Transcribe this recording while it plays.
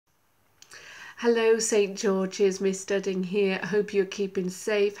Hello St George's, Miss Dudding here. I hope you're keeping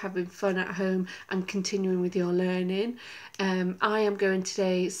safe, having fun at home and continuing with your learning. I am going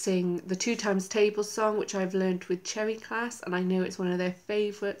today sing the 2 times table song, which I've learned with Cherry class, and I know it's one of their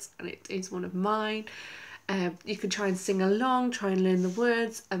favourites and it is one of mine. You can try and sing along, try and learn the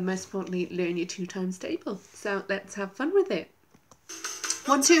words, and most importantly learn your 2 times table. So let's have fun with it.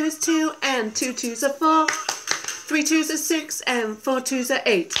 1 2 is 2 and 2 2s are 4. 3 2s are 6 and 4 2s are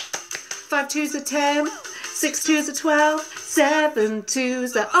 8. 5 2s are 10, 6 2s are 12, 7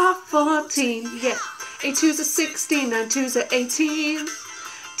 2s are 14, yeah. 8 2s are 16, 9 2s are 18,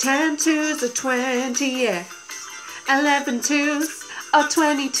 10 2s are 20, yeah. 11 2s are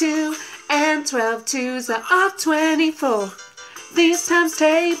 22, and 12 2s are 24. These times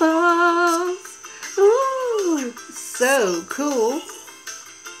tables, ooh, so cool.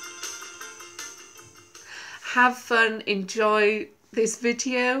 Have fun, enjoy this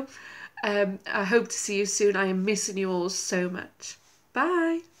video. I hope to see you soon. I am missing you all so much.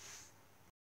 Bye.